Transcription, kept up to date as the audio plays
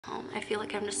I feel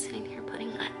like I'm just sitting here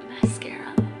putting that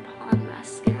mascara upon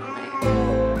mascara layer.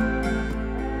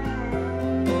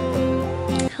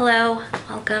 Hello,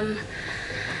 welcome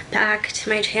back to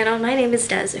my channel. My name is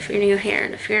Des if you're new here,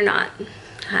 and if you're not,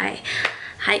 hi.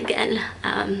 Hi again.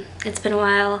 It's been a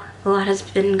while. A lot has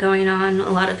been going on.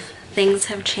 A lot of things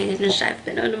have changed. I've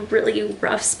been in a really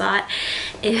rough spot.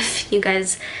 If you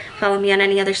guys follow me on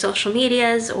any other social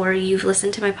medias or you've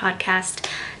listened to my podcast,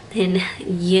 then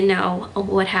you know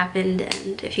what happened,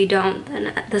 and if you don't,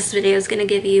 then this video is going to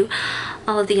give you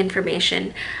all of the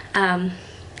information.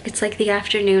 It's like the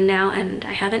afternoon now, and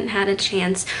I haven't had a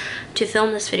chance to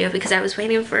film this video because I was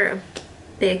waiting for a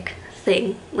big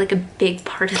thing, like a big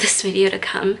part of this video to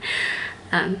come.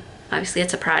 Obviously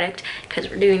it's a product because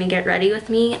we're doing a get ready with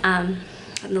me, and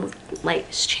the light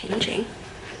is changing.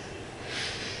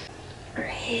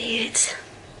 Great.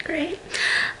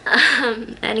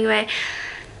 Anyway,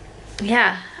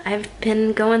 yeah, I've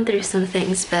been going through some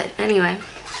things, but anyway,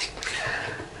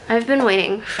 I've been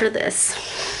waiting for this.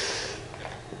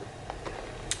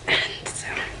 And so,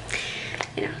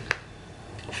 you know,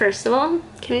 first of all,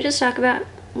 can we just talk about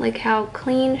like how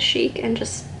clean, chic, and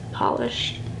just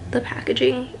polished the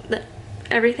packaging, that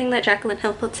everything that Jaclyn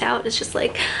Hill puts out is just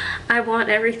like, I want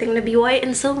everything to be white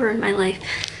and silver in my life.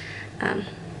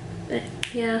 But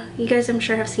yeah, you guys I'm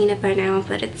sure have seen it by now,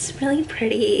 but it's really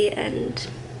pretty, and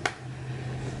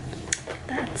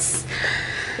that's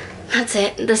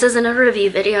it. This isn't a review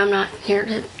video. I'm not here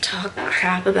to talk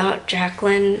crap about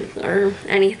Jaclyn or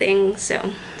anything,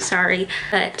 so sorry.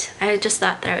 But I just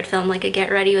thought that I would film like a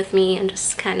get ready with me and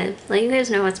just kind of let you guys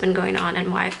know what's been going on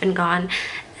and why I've been gone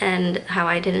and how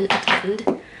I didn't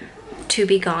intend to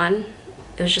be gone.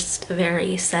 It was just a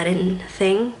very sudden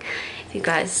thing. If you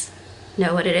guys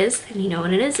know what it is, then you know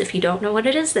what it is. If you don't know what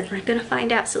it is, then we're gonna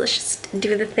find out. So let's just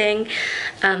do the thing.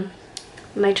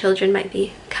 My children might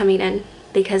be coming in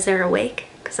because they're awake,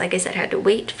 because like I said, I had to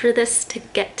wait for this to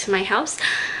get to my house,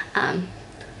 and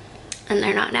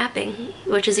they're not napping,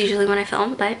 which is usually when I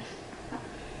film, but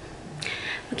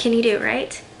what can you do,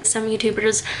 right? Some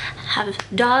YouTubers have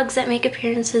dogs that make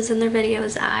appearances in their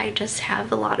videos. I just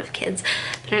have a lot of kids.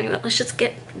 But anyway, let's just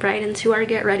get right into our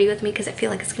get ready with me, because I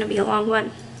feel like it's gonna be a long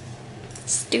one.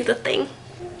 Let's do the thing.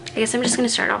 I guess I'm just going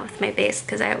to start off with my base,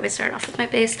 because I always start off with my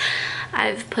base.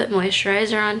 I've put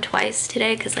moisturizer on twice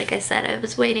today because, like I said, I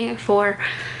was waiting for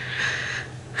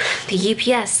the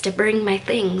UPS to bring my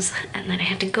things, and then I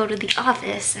had to go to the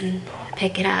office and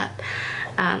pick it up.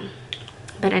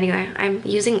 But anyway, I'm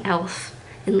using e.l.f.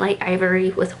 in light ivory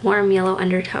with warm yellow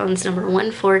undertones, number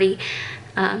 140,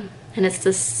 and it's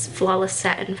this Flawless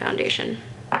Satin Foundation.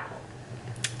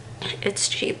 It's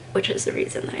cheap, which is the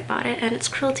reason that I bought it, and it's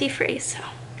cruelty free, so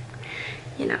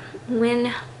you know,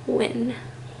 win.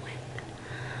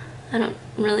 I don't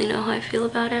really know how I feel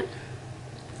about it.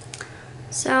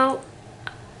 So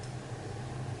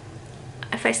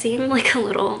if I seem like a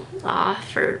little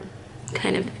off or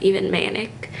kind of even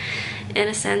manic in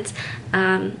a sense,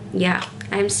 yeah,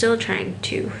 I'm still trying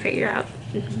to figure out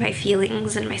my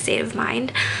feelings and my state of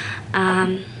mind.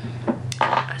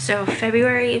 So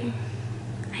February,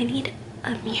 I need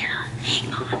a mirror.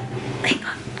 Hang on,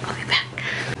 I'll be back.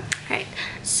 Alright,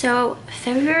 so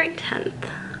February 10th,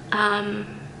 I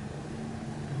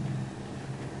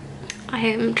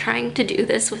am trying to do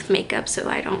this with makeup so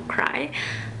I don't cry,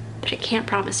 but I can't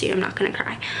promise you I'm not gonna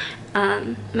cry.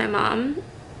 My mom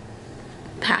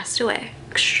passed away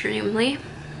extremely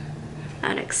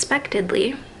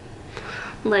unexpectedly.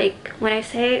 Like, when I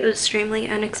say it was extremely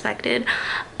unexpected,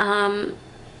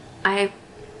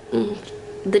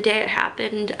 the day it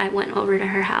happened, I went over to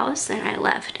her house and I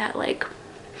left at like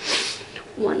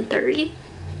 1:30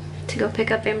 to go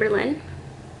pick up Amberlynn,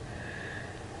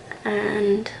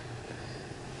 and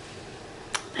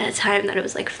by the time that it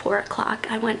was like 4 o'clock,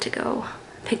 I went to go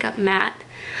pick up Matt,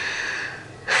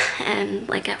 and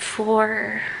like at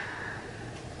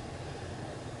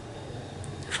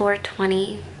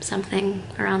 4:20 something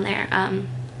around there, I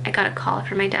got a call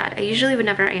from my dad. I usually would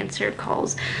never answer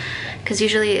calls, because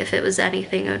usually if it was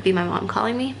anything, it would be my mom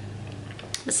calling me.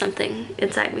 But something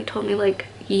inside me told me, like,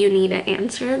 you need to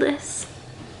answer this.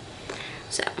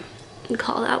 So,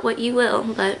 call that what you will,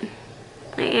 but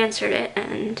I answered it,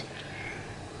 and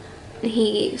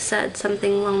he said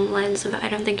something along the lines of, I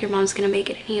don't think your mom's gonna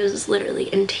make it. And he was literally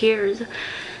in tears,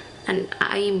 and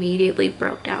I immediately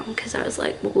broke down, because I was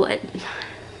like, what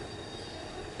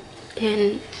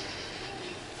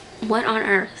on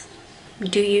earth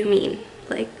do you mean?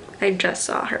 Like, I just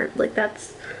saw her. Like,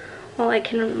 that's all I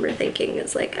can remember thinking,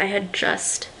 is like, I had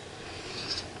just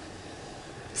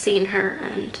seen her,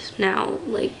 and now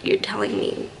like you're telling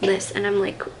me this, and I'm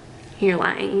like, you're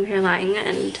lying, you're lying.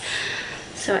 And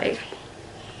so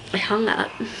I hung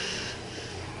up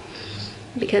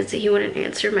because he wouldn't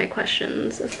answer my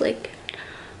questions of like,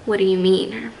 what do you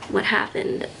mean, or what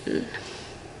happened? And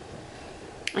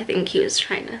I think he was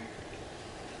trying to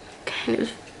kind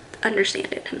of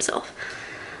understand it himself.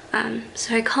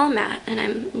 So I call Matt, and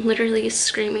I'm literally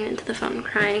screaming into the phone,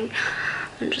 crying.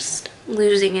 I'm just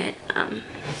losing it.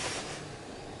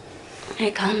 I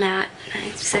call Matt, and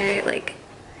I say, like,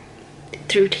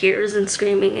 through tears and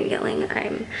screaming and yelling,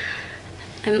 I'm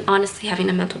honestly having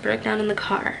a mental breakdown in the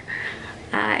car.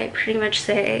 I pretty much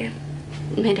say,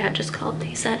 my dad just called.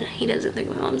 He said he doesn't think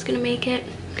my mom's gonna make it,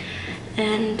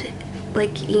 and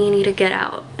like, you need to get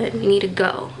out and we need to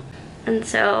go. And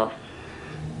so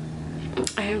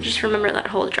I just remember that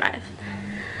whole drive.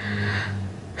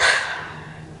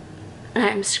 And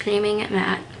I'm screaming at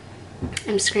Matt.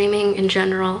 I'm screaming in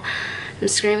general. I'm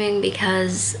screaming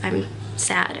because I'm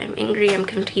sad, I'm angry, I'm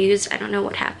confused, I don't know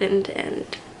what happened. And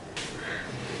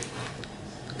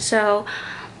so,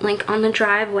 like, on the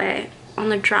drive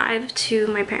to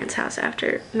my parents' house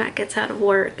after Matt gets out of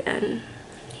work, and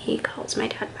he calls my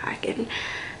dad back, and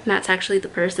Matt's actually the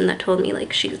person that told me,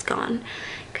 like, she's gone,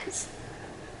 because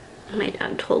my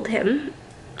dad told him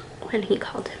when he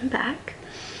called him back,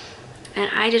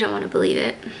 and I didn't want to believe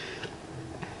it,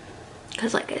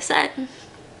 because like I said,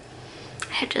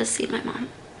 I had just seen my mom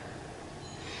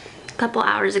a couple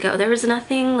hours ago. There was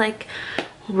nothing like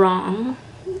wrong.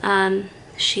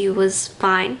 She was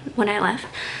fine when I left,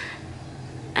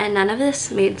 and none of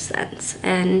this made sense.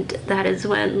 And that is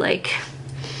when like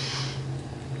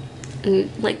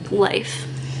life,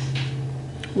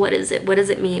 what is it, what does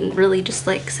it mean, really just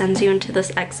like sends you into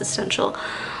this existential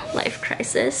life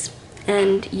crisis,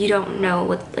 and you don't know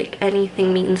what like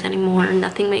anything means anymore.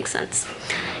 Nothing makes sense,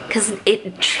 because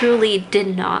it truly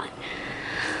did not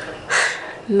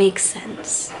make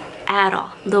sense at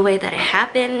all. The way that it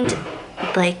happened,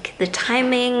 like the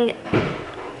timing,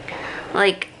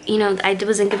 like, you know, I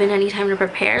wasn't given any time to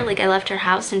prepare. Like, I left her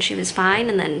house and she was fine,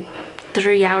 and then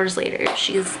 3 hours later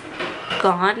she's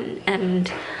gone,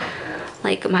 and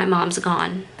like my mom's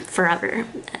gone forever.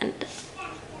 And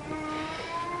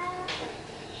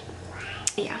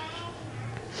yeah,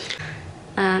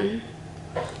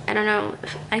 I don't know,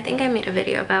 I think I made a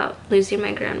video about losing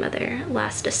my grandmother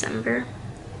last December.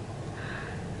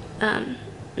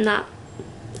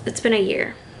 It's been a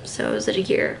year, so was it a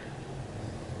year?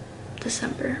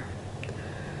 December,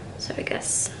 so I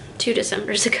guess 2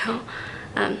 Decembers ago.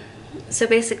 So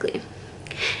basically,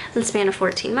 in the span of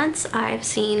 14 months, I've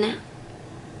seen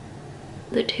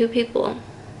the 2 people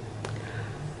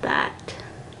that,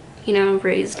 you know,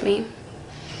 raised me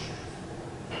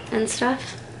and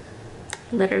stuff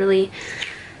literally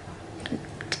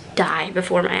die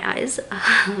before my eyes.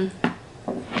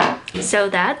 So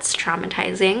that's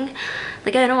traumatizing.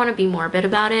 Like, I don't want to be morbid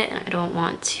about it, and I don't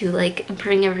want to like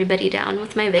bring everybody down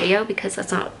with my video, because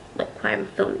that's not like why I'm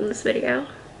filming this video.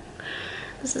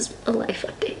 This is a life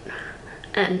update,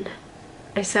 and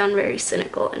I sound very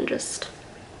cynical and just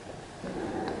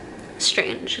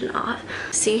strange and off.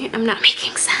 See, I'm not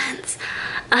making sense.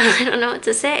 I don't know what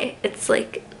to say. It's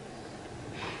like,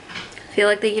 I feel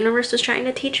like the universe was trying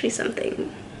to teach me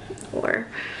something, or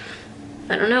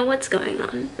I don't know what's going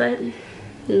on. But in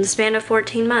the span of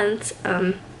 14 months,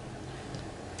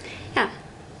 yeah,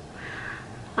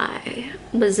 I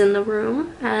was in the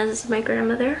room as my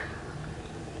grandmother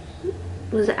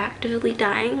was actively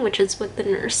dying, which is what the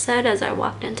nurse said as I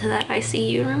walked into that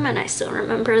ICU room. And I still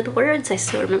remember the words, I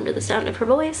still remember the sound of her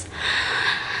voice.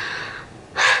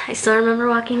 I still remember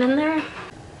walking in there.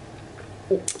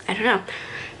 I don't know,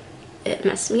 it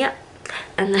messed me up.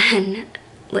 And then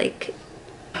like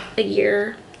a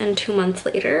year and 2 months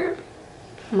later,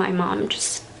 my mom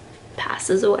just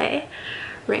passes away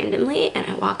randomly, and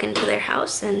I walk into their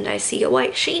house and I see a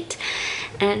white sheet,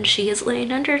 and she is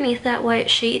laying underneath that white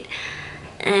sheet,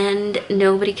 and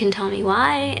nobody can tell me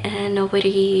why, and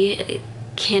nobody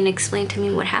can explain to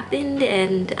me what happened.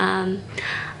 And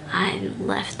I'm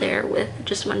left there with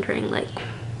just wondering like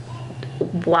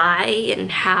why and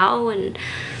how, and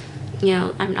you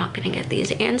know, I'm not gonna get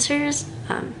these answers.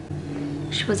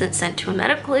 She wasn't sent to a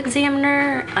medical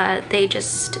examiner.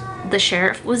 The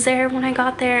sheriff was there when I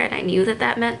got there, and I knew that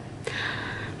that meant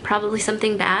probably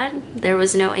something bad. There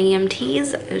was no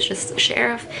EMTs, it was just the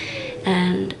sheriff.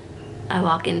 And I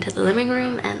walk into the living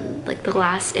room, and like the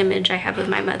last image I have of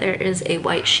my mother is a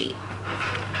white sheet.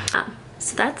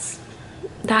 So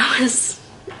that was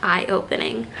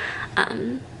eye-opening.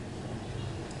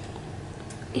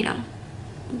 You know,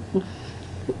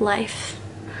 life,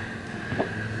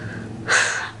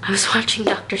 I was watching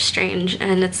Doctor Strange,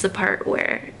 and it's the part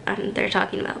where they're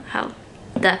talking about how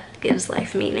death gives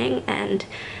life meaning, and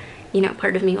you know,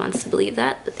 part of me wants to believe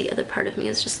that, but the other part of me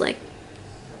is just like,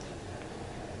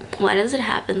 why does it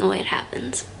happen the way it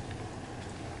happens?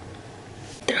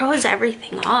 Throws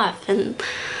everything off, and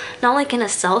not like in a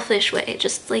selfish way,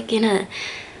 just like in a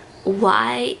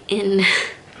why in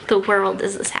the world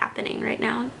is this happening right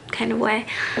now kind of way.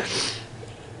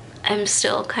 I'm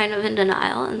still kind of in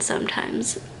denial, and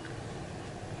sometimes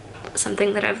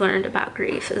something that I've learned about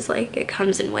grief is like it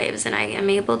comes in waves, and I am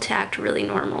able to act really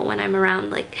normal when I'm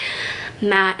around like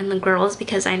Matt and the girls,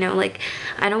 because I know like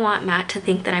I don't want Matt to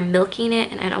think that I'm milking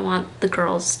it, and I don't want the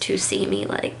girls to see me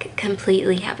like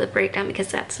completely have a breakdown,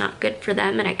 because that's not good for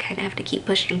them, and I kind of have to keep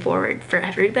pushing forward for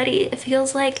everybody, it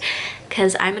feels like,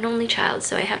 because I'm an only child,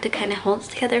 so I have to kind of hold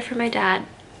it together for my dad,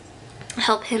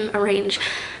 help him arrange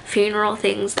funeral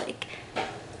things. Like,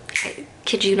 I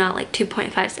kid you not, like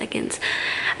 2.5 seconds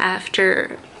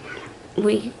after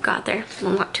we got there,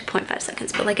 well, not 2.5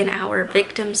 seconds, but like an hour,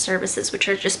 victim services, which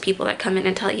are just people that come in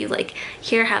and tell you like,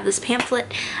 here, have this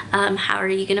pamphlet, how are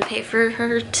you gonna pay for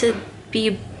her to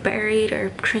be buried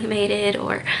or cremated,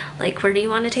 or like, where do you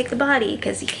want to take the body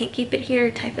because you can't keep it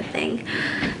here, type of thing.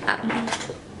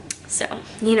 So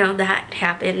you know, that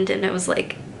happened, and it was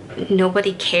like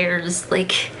nobody cares.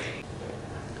 Like,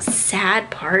 sad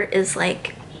part is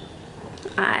like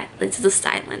it's the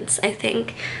silence, I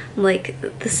think, like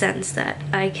the sense that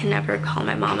I can never call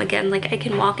my mom again. Like, I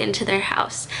can walk into their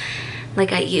house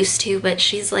like I used to, but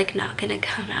she's like not gonna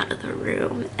come out of the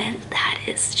room, and that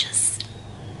is just,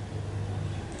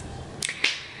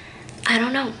 I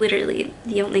don't know, literally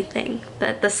the only thing.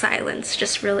 But the silence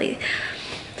just really,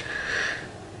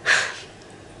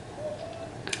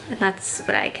 and that's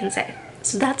what I can say.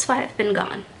 So that's why I've been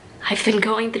gone. I've been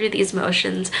going through these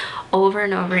motions over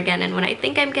and over again, and when I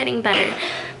think I'm getting better,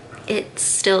 it's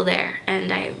still there,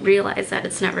 and I realize that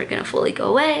it's never gonna fully go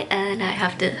away, and I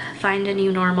have to find a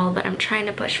new normal, but I'm trying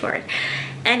to push for it.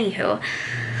 Anywho,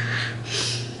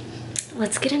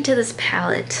 let's get into this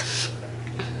palette.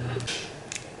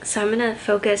 So I'm gonna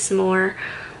focus more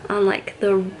on like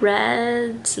the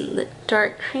reds and the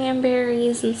dark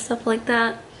cranberries and stuff like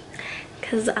that,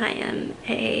 because I am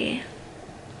a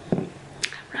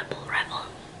rebel.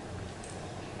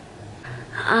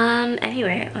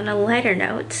 Anyway, on a lighter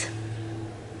note,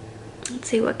 let's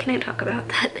see, what can I talk about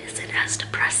that isn't as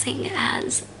depressing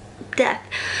as death?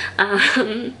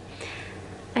 I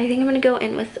think I'm gonna go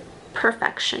in with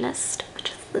Perfectionist,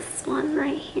 which is this one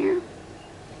right here.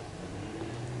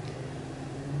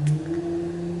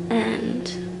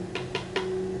 And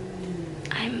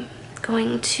I'm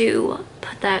going to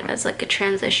put that as like a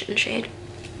transition shade.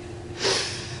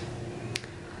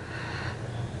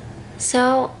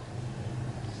 So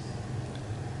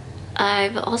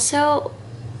I've also,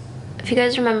 if you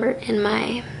guys remember in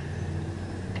my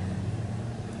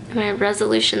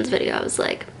resolutions video, I was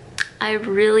like, I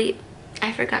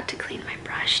forgot to clean my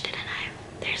brush, didn't I?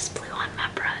 There's blue on my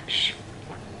brush.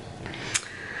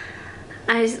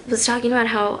 I was talking about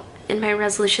how in my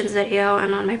resolutions video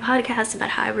and on my podcast about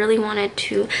how I really wanted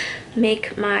to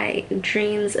make my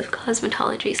dreams of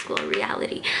cosmetology school a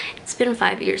reality. It's been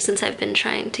 5 years since I've been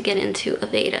trying to get into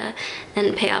Aveda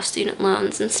and pay off student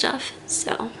loans and stuff,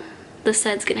 so this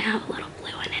side's gonna have a little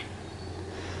blue in it.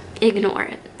 Ignore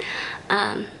it.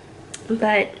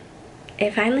 But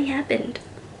it finally happened.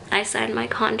 I signed my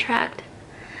contract,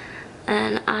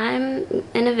 and I'm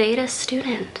an Aveda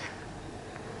student.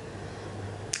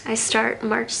 I start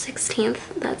March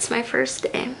 16th. That's my first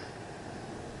day.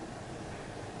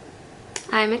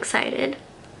 I'm excited,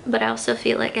 but I also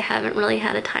feel like I haven't really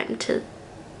had a time to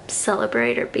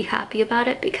celebrate or be happy about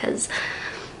it because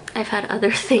I've had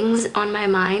other things on my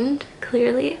mind,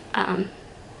 clearly.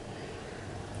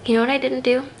 You know what I didn't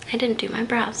do? I didn't do my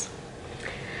brows.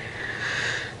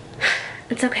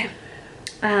 It's okay.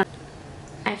 I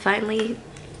finally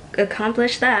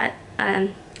accomplished that.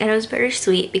 And it was very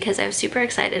sweet because I was super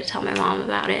excited to tell my mom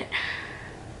about it.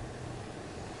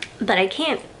 But I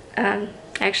can't. I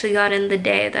actually got in the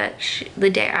day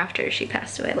after she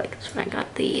passed away. Like, that's when I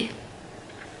got the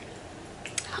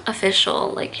official,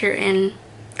 like, you're in,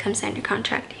 come sign your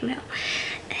contract email.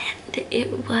 And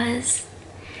it was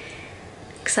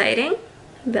exciting,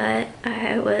 but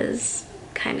I was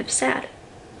kind of sad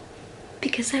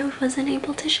because I wasn't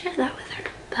able to share that with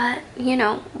her. But, you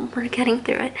know, we're getting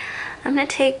through it. I'm gonna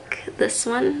take this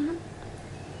one,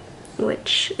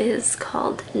 which is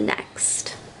called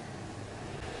Next.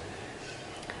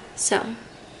 So,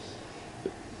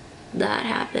 that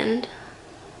happened.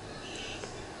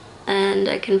 And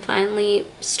I can finally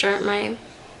start my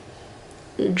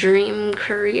dream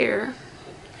career,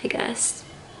 I guess.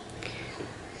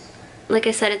 Like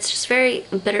I said, it's just very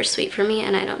bittersweet for me,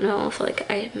 and I don't know if like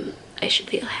I should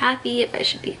feel happy, if I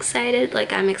should be excited.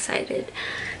 Like, I'm excited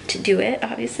to do it,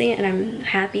 obviously, and I'm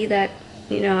happy that,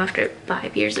 you know, after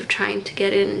 5 years of trying to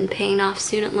get in and paying off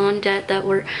student loan debt that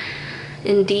were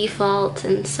in default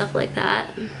and stuff like that,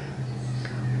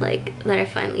 like, that I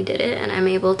finally did it, and I'm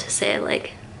able to say,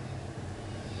 like,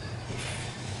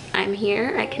 I'm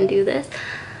here, I can do this.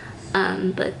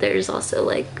 But there's also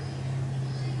like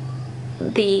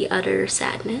the utter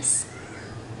sadness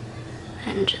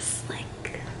and just like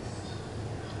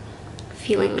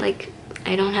feeling like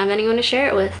I don't have anyone to share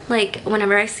it with. Like,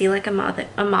 whenever I see like a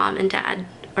mom and dad,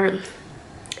 or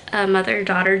a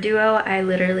mother-daughter duo, I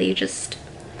literally just,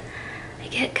 I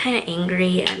get kind of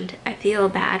angry, and I feel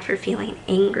bad for feeling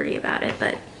angry about it,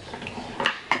 but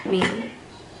I mean,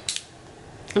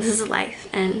 this is life,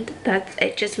 and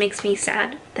it just makes me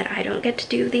sad that I don't get to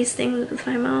do these things with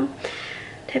my mom,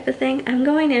 type of thing. I'm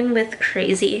going in with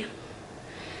Crazy,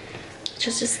 which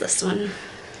is just this one.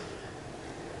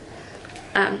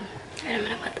 And I'm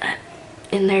gonna put that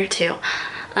in there too.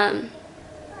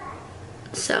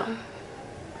 So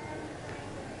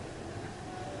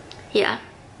yeah,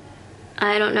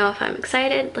 I don't know if I'm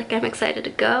excited. Like, I'm excited to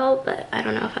go, but I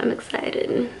don't know if I'm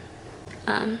excited.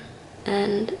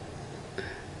 And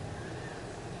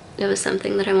it was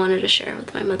something that I wanted to share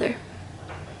with my mother,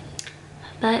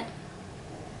 but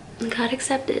got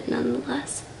accepted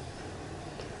nonetheless.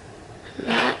 And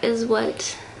that is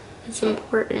what is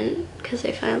important, because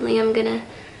I finally am gonna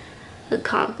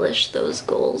accomplish those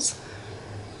goals.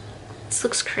 This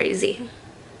looks crazy.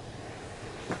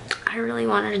 I really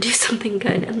wanted to do something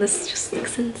good, and this just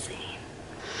looks insane.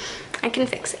 I can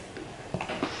fix it.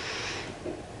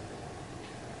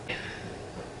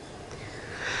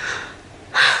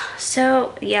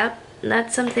 So, yep,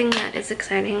 that's something that is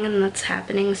exciting and that's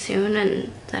happening soon,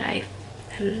 and that I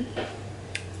am,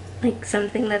 like,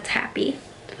 something that's happy,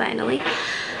 finally.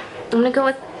 I'm gonna go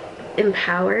with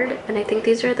Empowered, and I think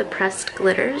these are the pressed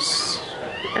glitters,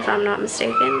 if I'm not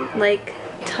mistaken, like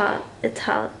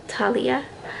Talia.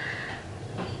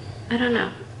 I don't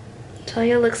know.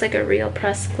 Talia looks like a real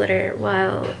pressed glitter,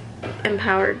 while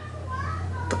Empowered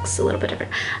looks a little bit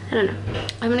different. I don't know.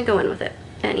 I'm gonna go in with it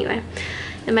anyway.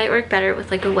 It might work better with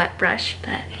like a wet brush,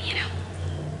 but you know.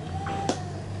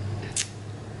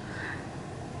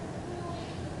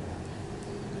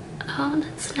 Oh,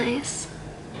 that's nice.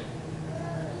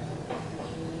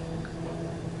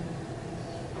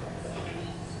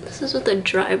 This is with a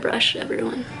dry brush,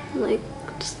 everyone. Like,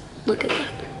 just look at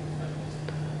that.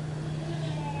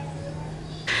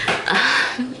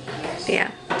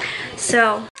 Yeah.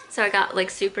 So I got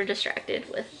like super distracted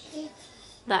with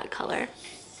that color,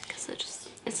 because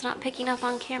it's not picking up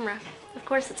on camera. Of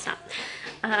course it's not.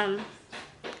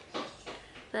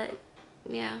 But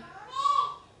yeah,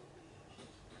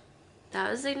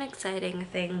 that was an exciting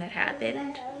thing that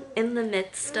happened in the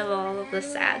midst of all of the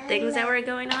sad things that were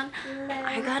going on.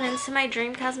 I got into my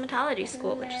dream cosmetology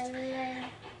school, which is,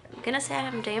 I'm gonna say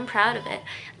I'm damn proud of it.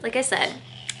 Like I said,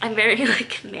 I'm very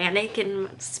like manic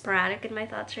and sporadic in my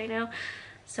thoughts right now,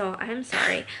 so I'm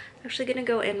sorry. I'm actually gonna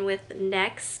go in with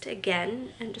Next again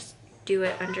and just do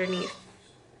it underneath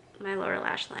my lower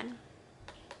lash line.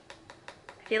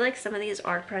 I feel like some of these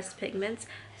are pressed pigments,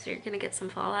 so you're gonna get some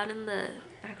fallout in the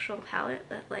actual palette,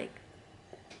 but like,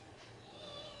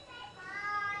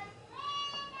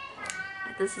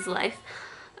 this is life.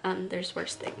 There's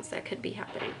worse things that could be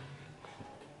happening.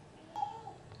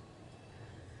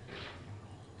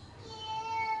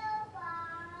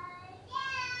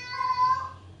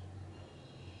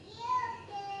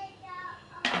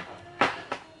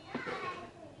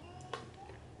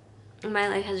 My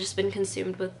life has just been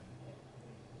consumed with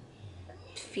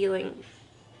feeling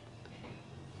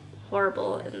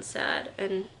horrible and sad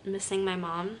and missing my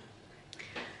mom.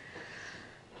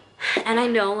 And I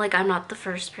know, like, I'm not the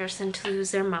first person to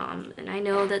lose their mom, and I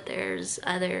know that there's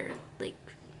other like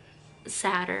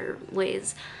sadder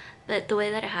ways, but the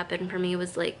way that it happened for me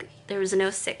was like, there was no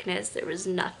sickness, there was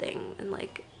nothing, and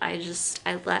like, I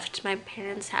left my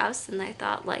parents' house, and I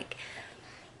thought like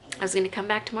I was gonna come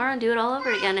back tomorrow and do it all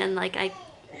over again, and like,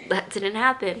 that didn't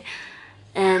happen.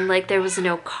 And like, there was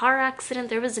no car accident,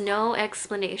 there was no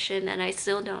explanation, and I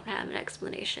still don't have an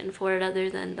explanation for it other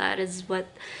than that is what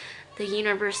the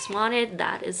universe wanted.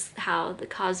 That is how the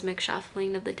cosmic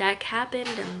shuffling of the deck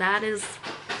happened, and that is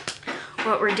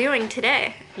what we're doing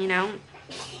today, you know.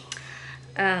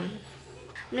 I'm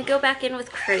gonna go back in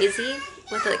with Crazy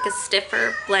with like a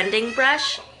stiffer blending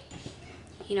brush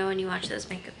You know, when you watch those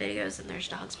makeup videos and there's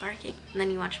dogs barking, and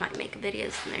then you watch my makeup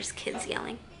videos and there's kids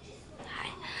yelling. Hi.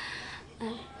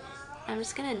 I'm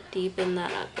just gonna deepen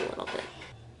that up a little bit.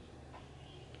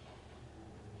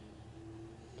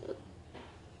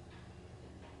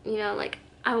 You know, like,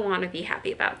 I want to be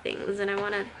happy about things and I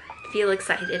want to feel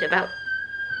excited about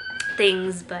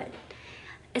things, but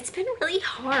it's been really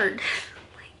hard.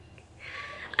 Like,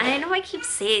 I know I keep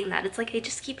saying that. It's like I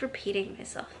just keep repeating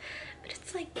myself, but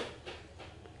it's like,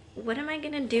 what am I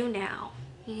gonna do now?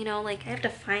 You know, like, I have to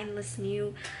find this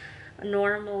new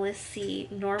normalcy,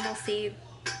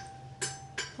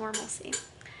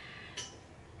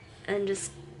 and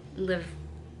just live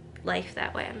life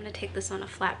that way. I'm gonna take this on a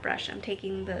flat brush. I'm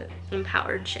taking the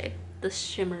Empowered shade, the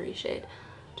shimmery shade,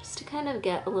 just to kind of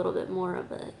get a little bit more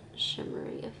of a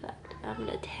shimmery effect. I'm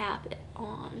gonna tap it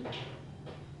on.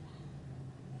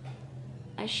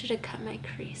 I should have cut my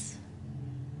crease,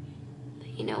 but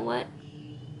you know what?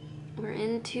 We're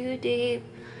in too deep.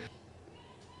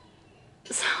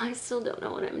 So I still don't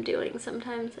know what I'm doing.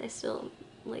 Sometimes I still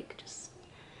like just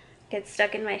get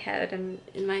stuck in my head and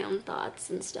in my own thoughts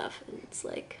and stuff, and it's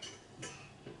like,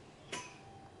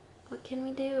 what can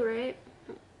we do, right?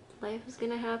 Life is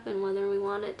gonna happen whether we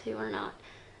want it to or not.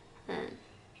 And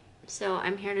so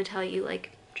I'm here to tell you,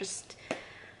 like, just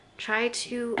try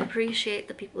to appreciate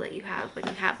the people that you have when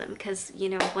you have them, because, you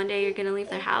know, one day you're gonna leave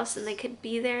their house and they could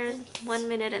be there 1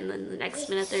 minute and then the next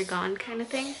minute they're gone, kind of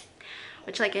thing,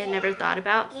 which, like, I never thought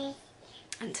about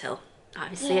until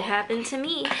obviously it happened to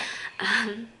me.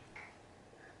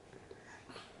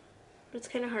 But it's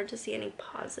kind of hard to see any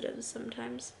positives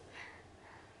sometimes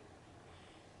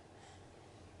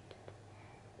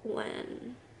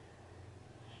when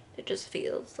it just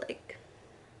feels like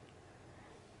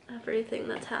everything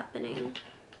that's happening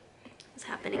is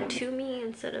happening to me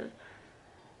instead of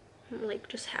like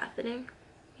just happening,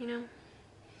 you know?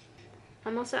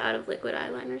 I'm also out of liquid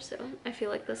eyeliner, so I feel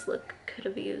like this look could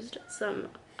have used some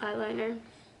eyeliner.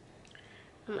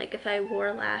 And like if I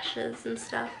wore lashes and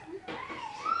stuff,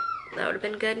 that would have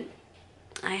been good.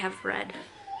 I have red.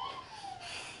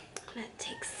 I'm gonna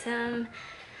take some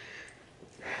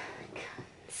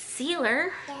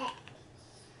concealer.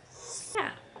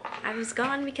 Yeah, I was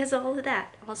gone because of all of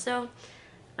that. Also,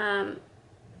 I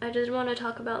did want to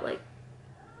talk about, like,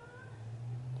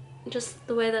 just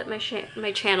the way that my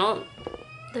channel,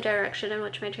 the direction in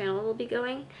which my channel will be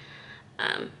going.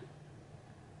 I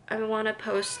want to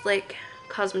post, like,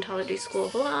 cosmetology school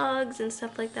vlogs and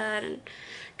stuff like that, and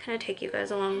kind of take you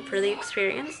guys along for the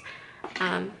experience.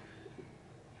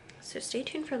 So stay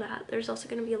tuned for that. There's also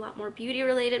going to be a lot more beauty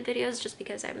related videos, just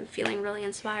because I'm feeling really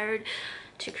inspired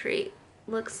to create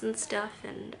looks and stuff,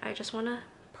 and I just want to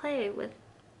play with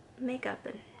makeup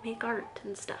and make art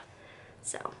and stuff.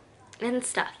 So, and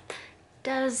stuff.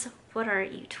 What are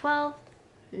you, 12?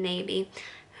 Maybe.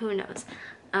 Who knows?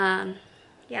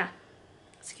 Yeah.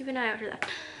 Let's keep an eye out for that.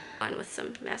 On with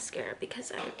some mascara,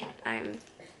 because I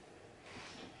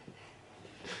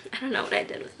don't know what I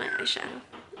did with my eyeshadow.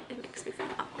 It makes me feel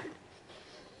awkward.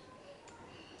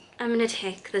 I'm gonna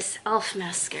take this e.l.f.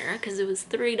 mascara because it was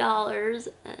 $3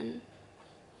 and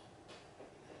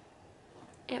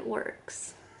it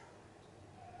works.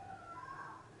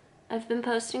 I've been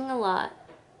posting a lot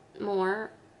more,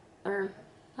 or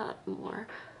not more,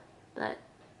 but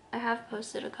I have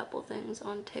posted a couple things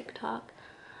on TikTok.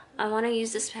 I want to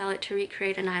use this palette to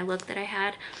recreate an eye look that I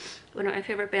had. One of my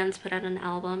favorite bands put out an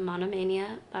album,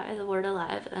 Monomania by The Word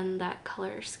Alive, and that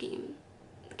color scheme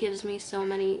gives me so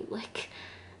many, like,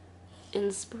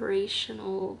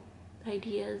 inspirational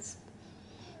ideas.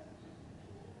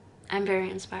 I'm very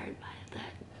inspired by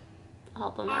that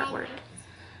album artwork,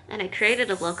 and I created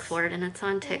a look for it, and it's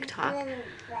on TikTok.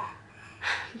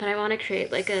 But I want to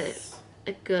create like a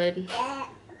good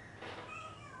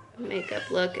makeup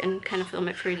look and kind of film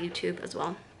it for YouTube as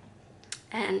well.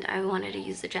 And I wanted to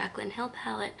use the Jaclyn Hill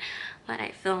palette. When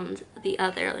I filmed the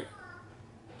other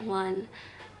one,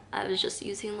 I was just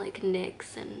using like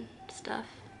NYX and stuff.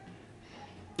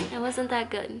 It wasn't that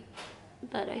good,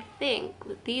 but I think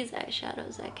with these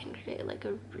eyeshadows I can create like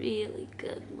a really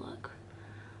good look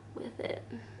with it.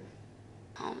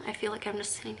 I feel like I'm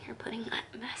just sitting here putting that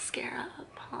mascara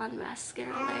upon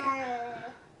mascara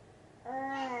layer.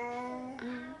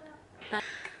 But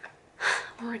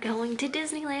we're going to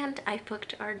Disneyland. I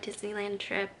booked our Disneyland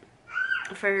trip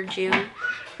for June,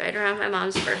 right around my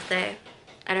mom's birthday.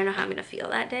 I don't know how I'm gonna feel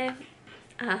that day,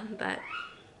 but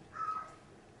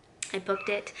I booked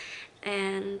it,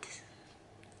 and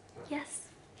yes,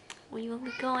 we will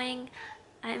be going.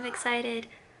 I'm excited.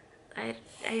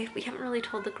 We haven't really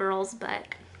told the girls, but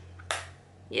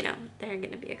you know, they're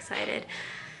gonna be excited.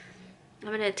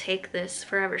 I'm gonna take this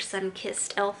Forever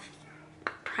Sun-Kissed e.l.f.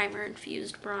 primer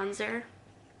infused bronzer.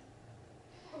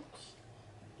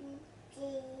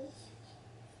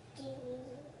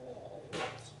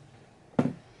 I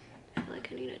feel like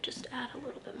I need to just add a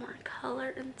little bit more color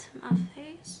into my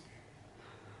face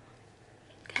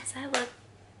because I look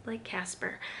like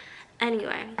Casper.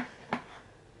 Anyway,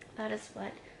 that is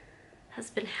what has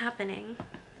been happening.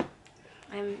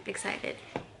 I'm excited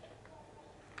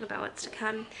about what's to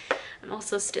come. I'm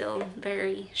also still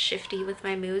very shifty with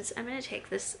my moods. I'm gonna take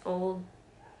this old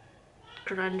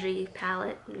grungy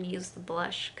palette and use the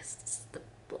blush because it's the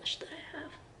blush that I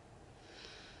have.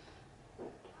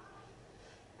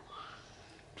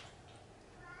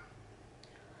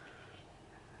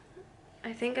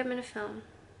 I think I'm gonna film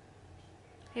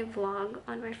a vlog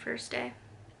on my first day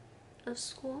of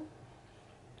school,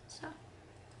 so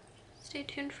stay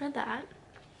tuned for that.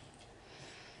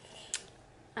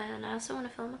 And I also want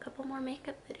to film a couple more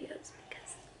makeup videos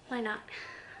because why not?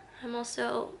 I'm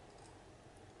also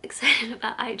excited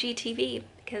about IGTV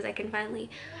because I can finally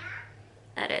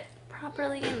edit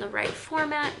properly in the right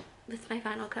format with my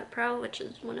Final Cut Pro, which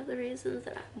is one of the reasons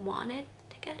that I wanted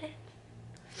to get it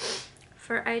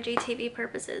for IGTV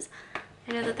purposes.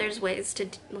 I know that there's ways to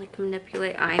like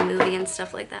manipulate iMovie and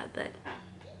stuff like that, but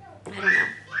I don't know.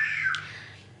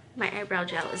 My eyebrow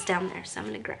gel is down there, so I'm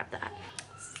gonna grab that.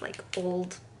 It's like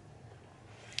old,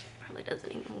 probably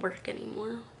doesn't even work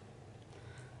anymore,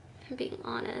 if I'm being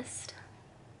honest.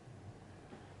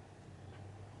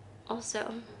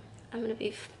 Also, I'm gonna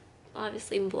be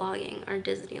obviously vlogging our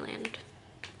Disneyland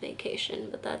vacation,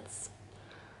 but that's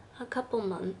a couple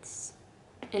months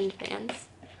in advance.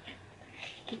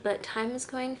 But time is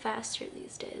going faster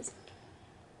these days.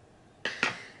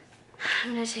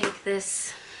 I'm gonna take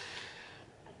this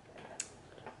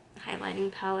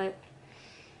highlighting palette.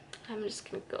 I'm just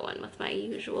gonna go in with my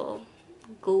usual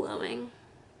glowing.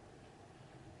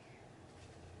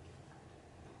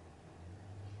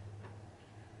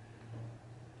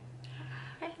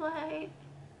 Highlight.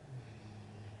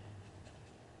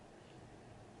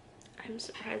 I'm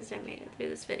surprised I made it through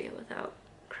this video without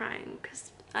crying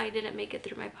because I didn't make it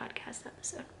through my podcast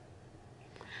episode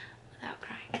without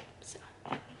crying. So,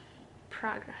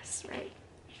 progress, right?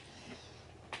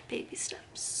 Baby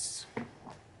steps.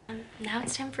 Now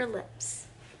it's time for lips.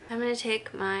 I'm gonna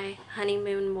take my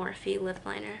Honeymoon Morphe lip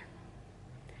liner.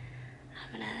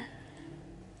 I'm gonna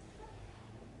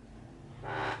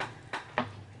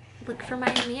look for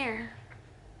my mirror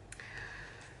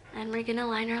and we're gonna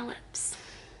line our lips.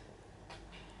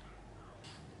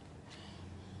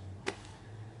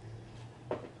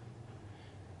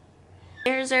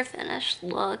 Here's our finished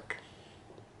look.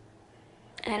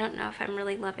 I don't know if I'm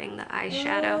really loving the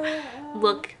eyeshadow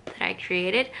look that I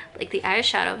created. Like, the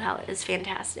eyeshadow palette is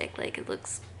fantastic. Like, it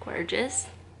looks gorgeous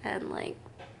and like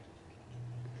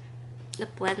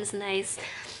it blends nice.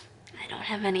 I don't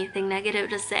have anything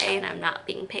negative to say, and I'm not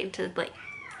being paid to like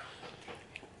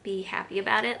be happy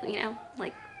about it, you know,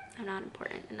 like I'm not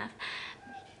important enough.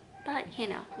 But you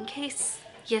know, in case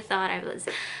you thought I was,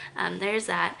 there's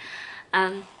that.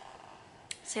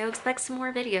 So expect some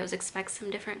more videos, expect some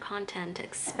different content,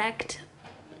 expect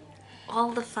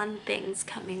all the fun things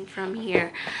coming from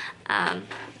here. I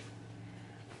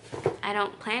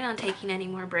don't plan on taking any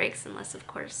more breaks unless, of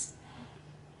course,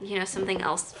 you know, something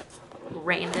else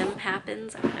random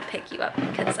happens. I'm gonna pick you up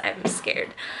because I'm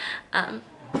scared.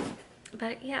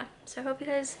 But yeah, so I hope you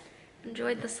guys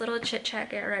enjoyed this little chit chat,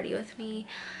 get ready with me.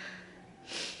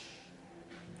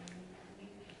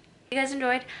 You guys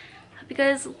enjoyed? Hope you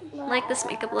guys like this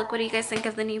makeup look. What do you guys think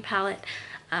of the new palette?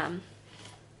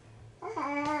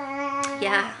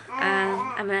 Yeah,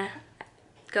 I'm gonna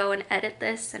go and edit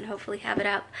this and hopefully have it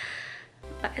up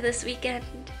by this weekend.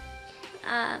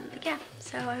 Yeah,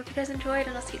 so I hope you guys enjoyed,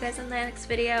 and I'll see you guys in the next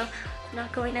video. I'm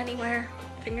not going anywhere.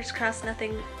 Fingers crossed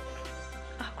nothing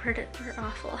awkward or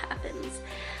awful happens.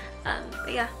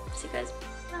 But yeah, see you guys.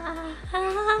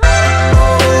 Bye.